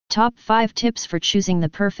Top 5 Tips for Choosing the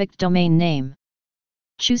Perfect Domain Name.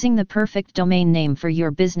 Choosing the perfect domain name for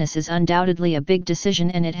your business is undoubtedly a big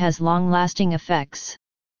decision, and it has long-lasting effects.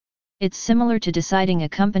 It's similar to deciding a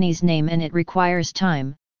company's name, and it requires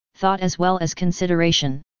time, thought as well as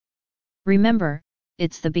consideration. Remember,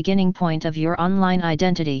 it's the beginning point of your online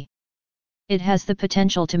identity. It has the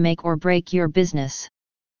potential to make or break your business.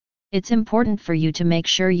 It's important for you to make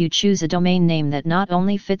sure you choose a domain name that not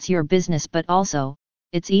only fits your business but also,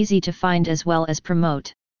 it's easy to find as well as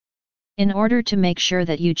promote. In order to make sure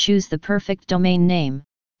that you choose the perfect domain name,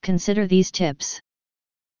 consider these tips.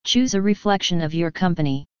 Choose a reflection of your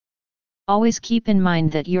company. Always keep in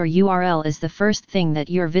mind that your URL is the first thing that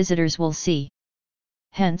your visitors will see.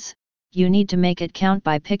 Hence, you need to make it count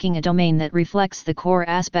by picking a domain that reflects the core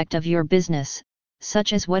aspect of your business,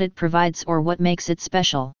 such as what it provides or what makes it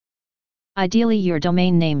special. Ideally, your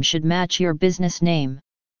domain name should match your business name.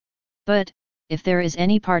 But, if there is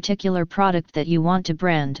any particular product that you want to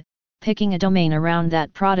brand, picking a domain around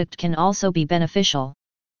that product can also be beneficial.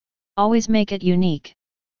 Always make it unique.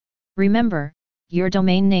 Remember, your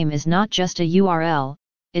domain name is not just a URL,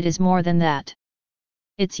 it is more than that.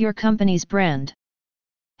 It's your company's brand.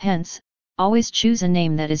 Hence, always choose a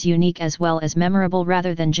name that is unique as well as memorable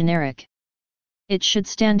rather than generic. It should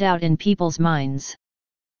stand out in people's minds.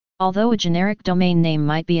 Although a generic domain name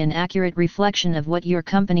might be an accurate reflection of what your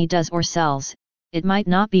company does or sells, it might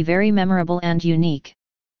not be very memorable and unique.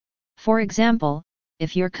 For example,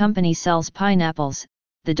 if your company sells pineapples,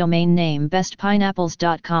 the domain name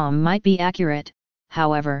bestpineapples.com might be accurate.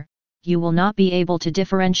 However, you will not be able to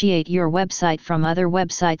differentiate your website from other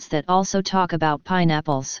websites that also talk about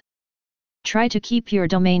pineapples. Try to keep your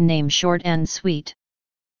domain name short and sweet.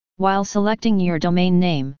 While selecting your domain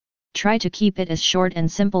name, try to keep it as short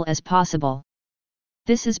and simple as possible.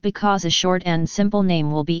 This is because a short and simple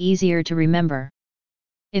name will be easier to remember.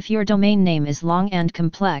 If your domain name is long and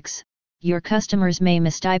complex, your customers may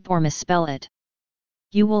mistype or misspell it.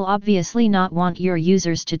 You will obviously not want your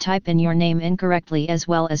users to type in your name incorrectly as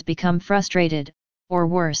well as become frustrated, or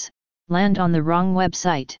worse, land on the wrong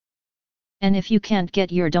website. And if you can't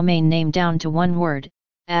get your domain name down to one word,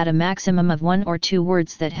 add a maximum of 1 or 2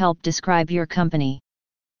 words that help describe your company.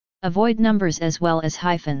 Avoid numbers as well as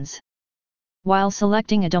hyphens. While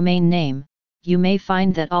selecting a domain name, you may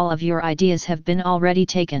find that all of your ideas have been already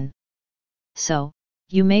taken. So,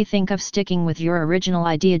 you may think of sticking with your original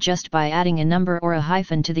idea just by adding a number or a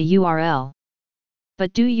hyphen to the URL.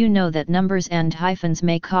 But do you know that numbers and hyphens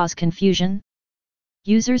may cause confusion?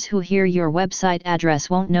 Users who hear your website address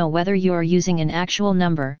won't know whether you're using an actual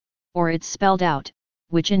number, or it's spelled out,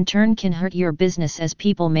 which in turn can hurt your business as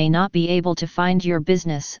people may not be able to find your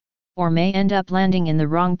business, or may end up landing in the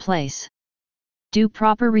wrong place. Do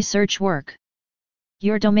proper research work.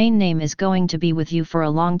 Your domain name is going to be with you for a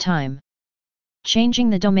long time. Changing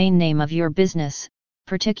the domain name of your business,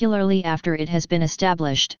 particularly after it has been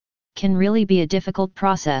established, can really be a difficult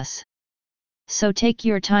process. So take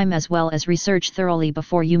your time as well as research thoroughly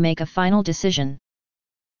before you make a final decision.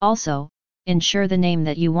 Also, ensure the name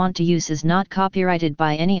that you want to use is not copyrighted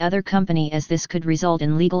by any other company, as this could result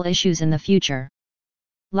in legal issues in the future.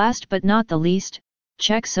 Last but not the least,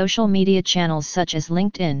 check social media channels such as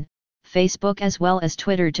LinkedIn, Facebook as well as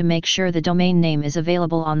Twitter to make sure the domain name is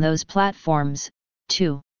available on those platforms,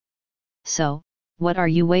 too. So, what are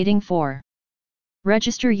you waiting for?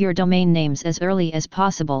 Register your domain names as early as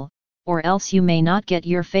possible, or else you may not get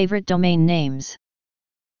your favorite domain names.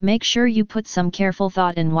 Make sure you put some careful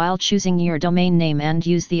thought in while choosing your domain name and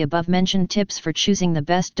use the above-mentioned tips for choosing the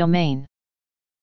best domain.